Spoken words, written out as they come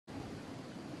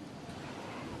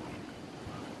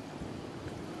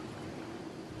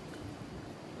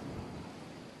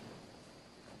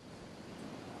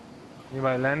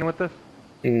Anybody landing with us?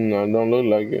 No, don't look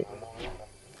like it.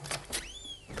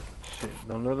 Shit,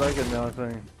 don't look like it now. I'm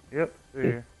saying. Yep, they're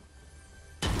here.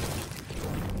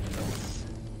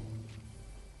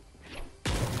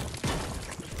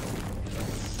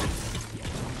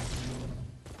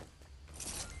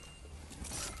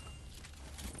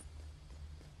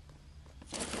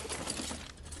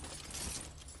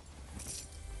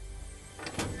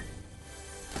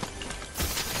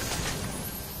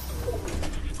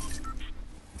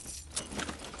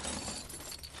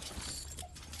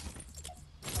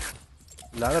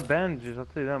 A lot of bandages, I'll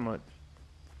tell you that much.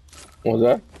 What's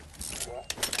that?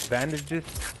 Bandages?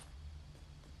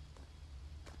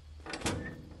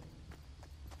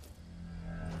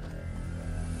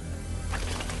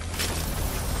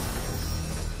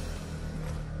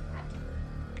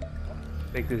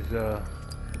 Take this,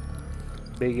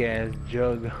 big ass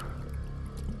jug.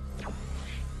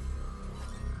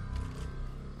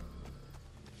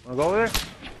 Wanna go over there?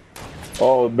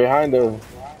 Oh, behind us.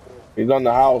 He's on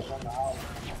the house.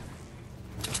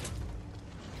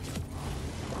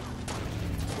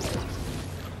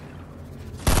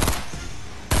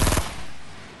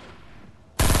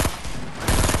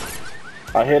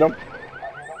 I hit him.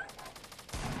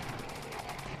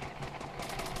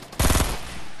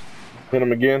 Hit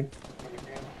him again.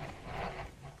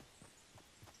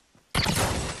 Come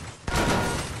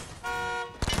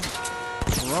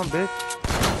on, bitch.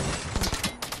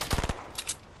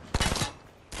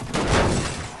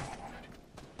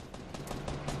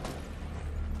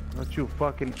 Don't you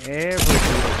fucking ever do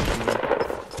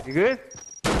it. You good?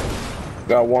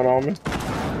 Got one on me.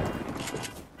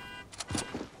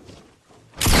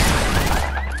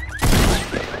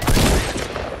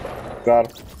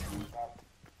 Got him.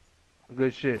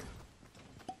 Good shit.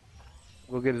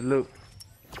 Go get his loot.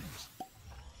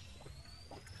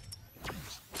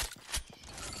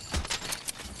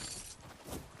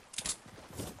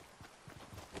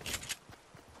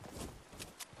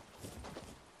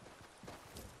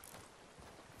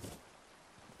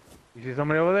 You see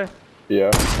somebody over there? Yeah.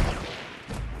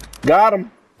 Got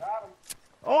him.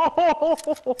 Oh!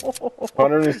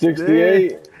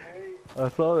 168. I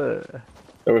saw that.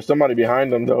 There was somebody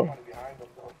behind him though.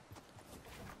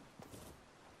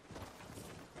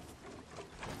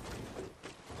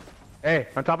 Hey,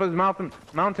 on top of this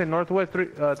mountain, northwest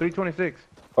 326.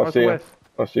 I see him. Northwest.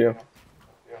 I see him.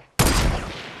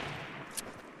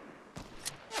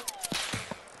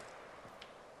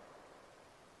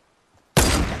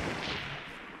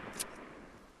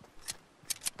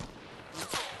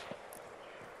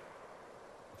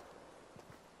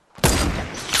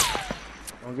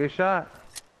 Don't get shot.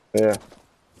 Yeah.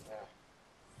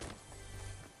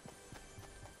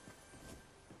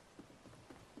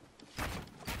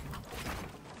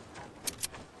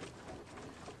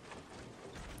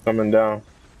 Coming down.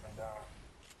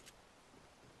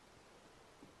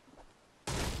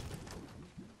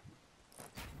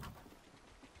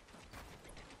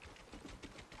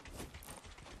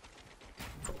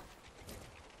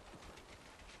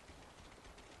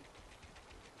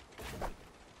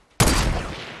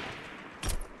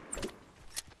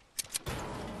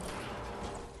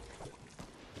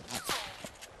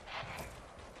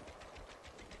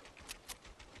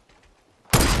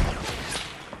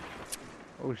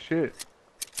 Oh shit.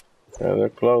 Yeah, they're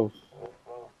close.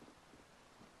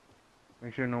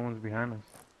 Make sure no one's behind us.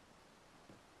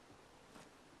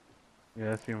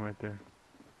 Yeah, I see him right there.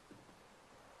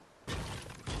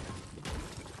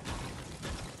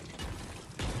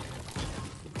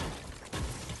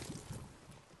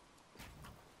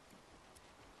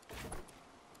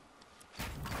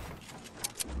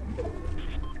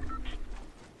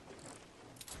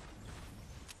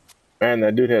 Man,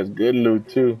 that dude has good loot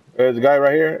too. There's a guy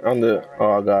right here on the.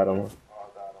 Oh, I got him.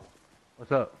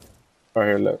 What's up? Right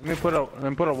here, look. Let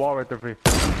me put a wall right there for you.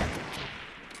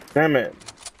 Damn it.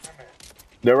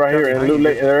 They're right here in Loot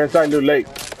Lake. They're inside Loot Lake.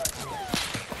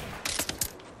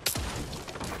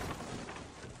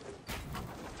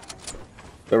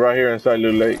 They're right here inside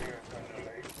Loot Lake.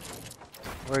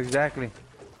 Where exactly?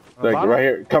 Like right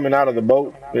here, coming out of the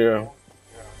boat. Yeah.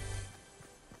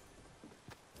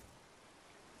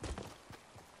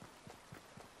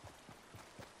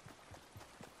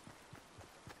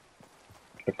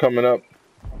 They're coming up.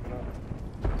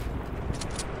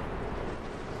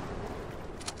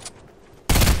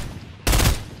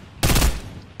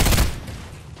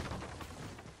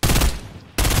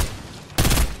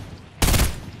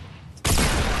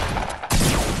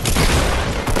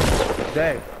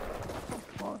 Dead.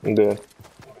 I'm dead.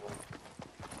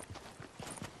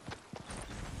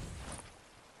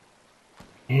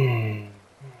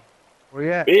 Where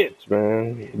you at? Bitch,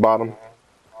 man. Bottom.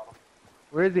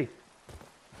 Where is he?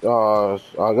 I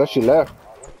guess she left.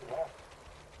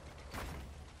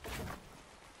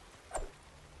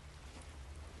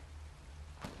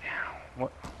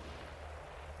 What?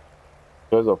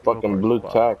 There's a Go for fucking a blue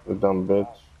spot. tack, the dumb bitch.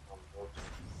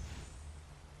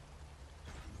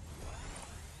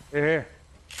 Here,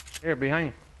 behind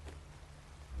you.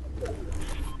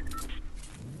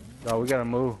 No, we gotta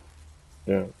move.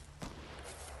 Yeah.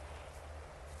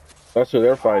 That's who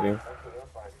they're fighting.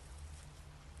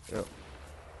 Yep.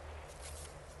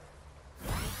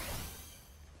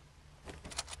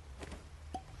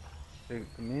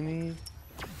 Take the minis.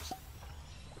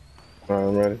 Alright,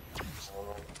 I'm ready.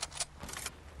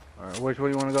 Alright, which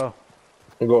way you wanna go?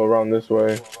 We'll go around this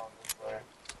way.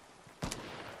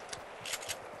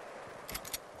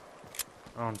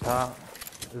 On top.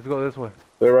 Let's go this way.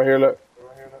 They're right here, look.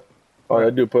 Oh,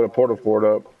 that dude put a portal fort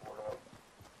up.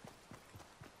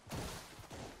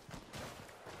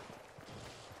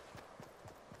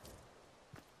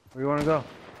 Where you wanna go?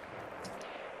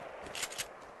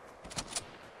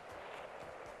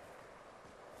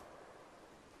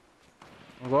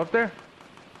 Wanna go up there?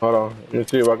 Hold on. Let me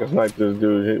see if I can snipe this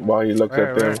dude while he looks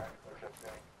at them. Right.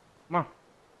 Come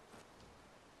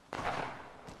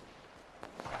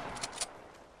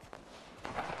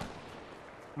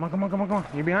on. Come on.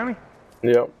 You behind me?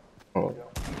 Yep. Oh.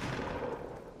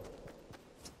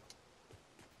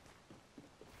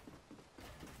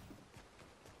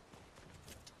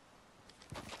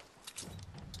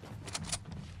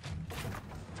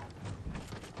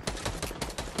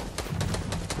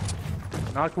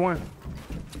 Knocked one.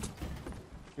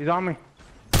 He's on me.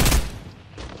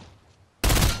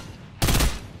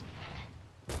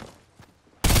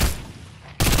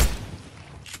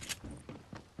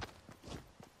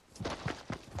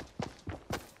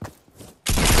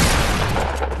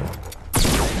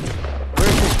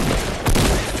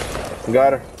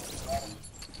 Got her.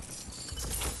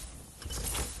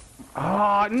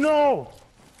 Ah, no!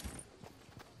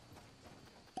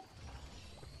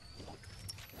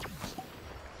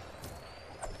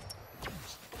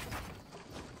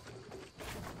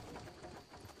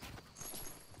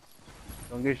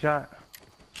 Don't get shot.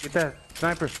 Get that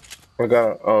sniper. I got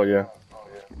her. Oh, yeah.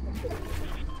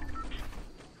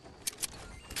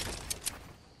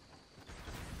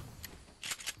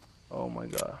 Oh my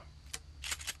god.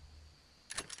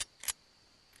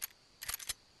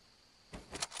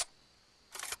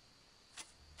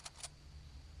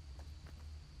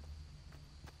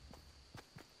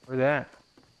 Where's that?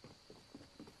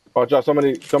 Watch out,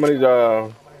 somebody's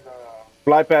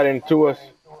fly padding to us.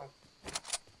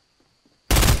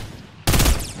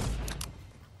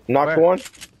 Knocked Where? one.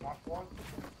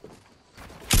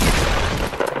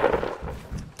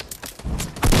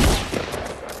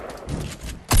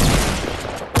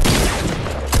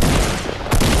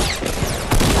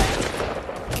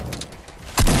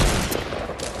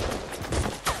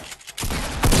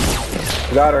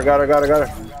 Got her.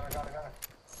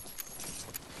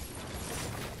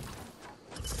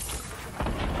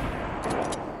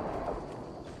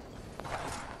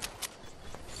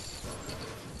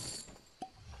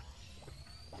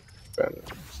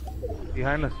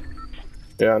 Behind us.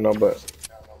 Yeah, I know, but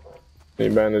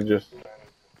need bandages.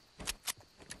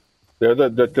 They're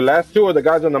the last two are the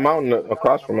guys on the mountain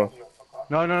across from us.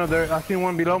 No, I seen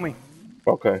one below me.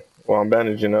 Okay, well I'm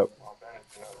bandaging up.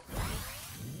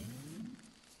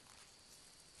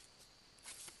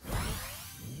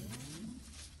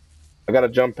 I got a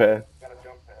jump pad.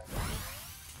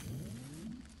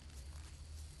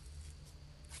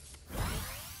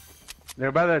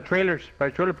 They're by the trailers, by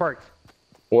trailer parks.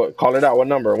 What? Call it out. What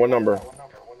number?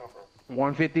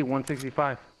 150,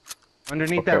 165.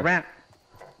 Underneath Okay. that ramp.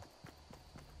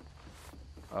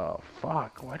 Oh,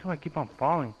 fuck. Why do I keep on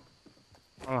falling?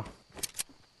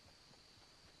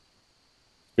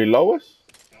 Below us?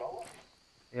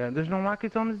 Yeah, there's no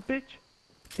rockets on this bitch?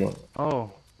 No.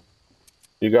 Oh.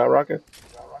 You got rockets?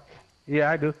 Yeah,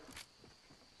 I do.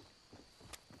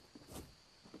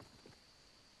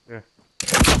 Here.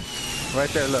 Right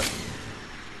there, look.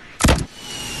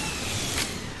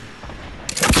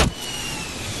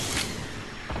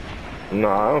 No,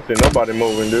 I don't see nobody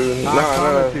moving, dude. I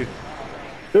promise you.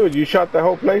 Dude, you shot the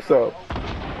whole place up.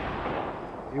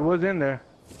 He was in there.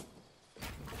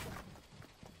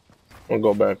 I'll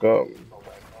go back up.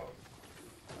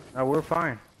 Now we're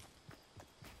fine.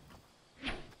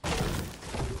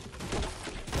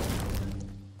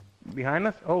 Behind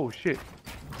us? Oh, shit.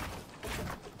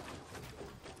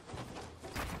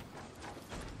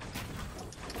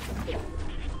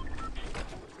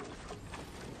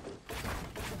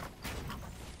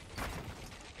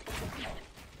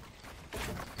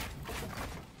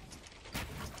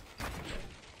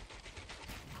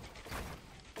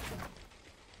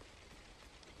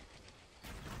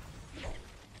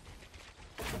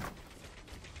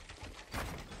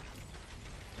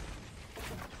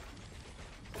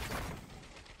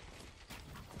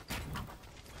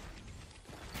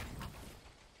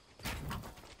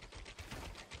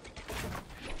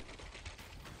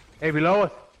 Hey, below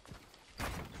us.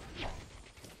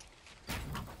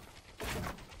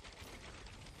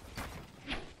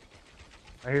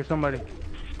 I hear somebody.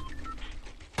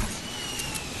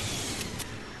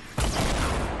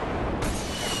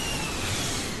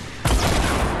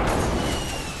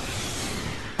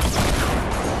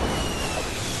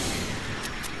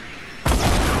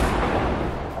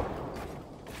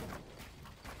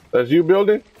 That's you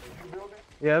building?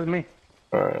 Yeah, that's me.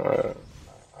 Alright.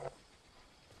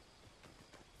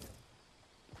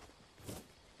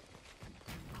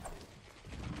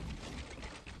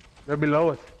 They're below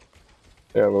us.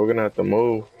 Yeah, but we're gonna have to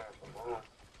move.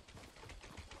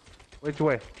 Which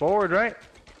way? Forward, right?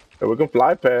 Yeah, we can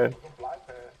fly past.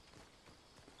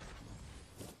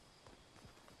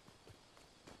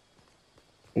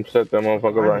 I'm gonna set that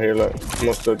motherfucker right here. Like, I'm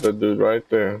gonna set that dude right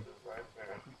there.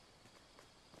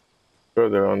 Sure,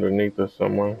 they're underneath us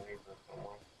somewhere.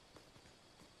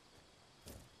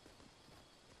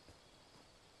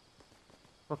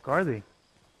 Fuck are they?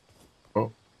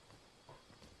 Oh.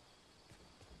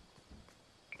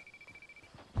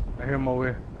 I hear them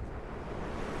over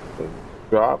here.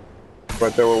 Drop.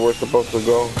 Right there where we're supposed to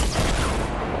go.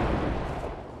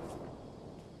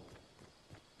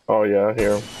 Oh yeah, I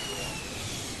hear him.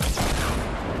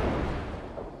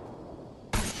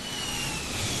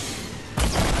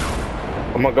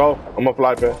 I'm gonna go. I'm gonna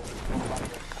fly past.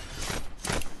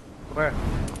 Where?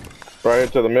 Right here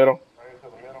to the middle.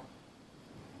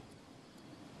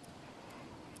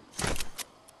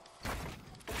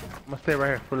 I'm gonna stay right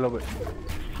here for a little bit.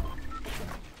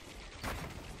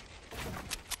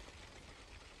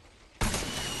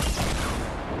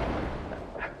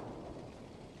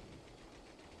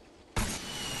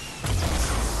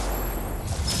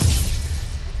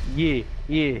 Yeah.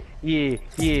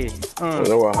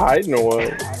 They were hiding or what?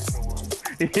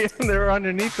 Yeah, they were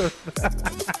underneath us.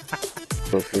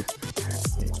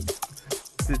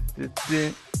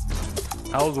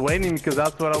 I was waiting because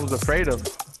that's what I was afraid of.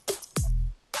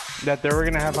 That they were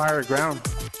gonna have higher ground.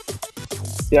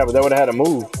 Yeah, but they would have had to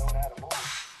move.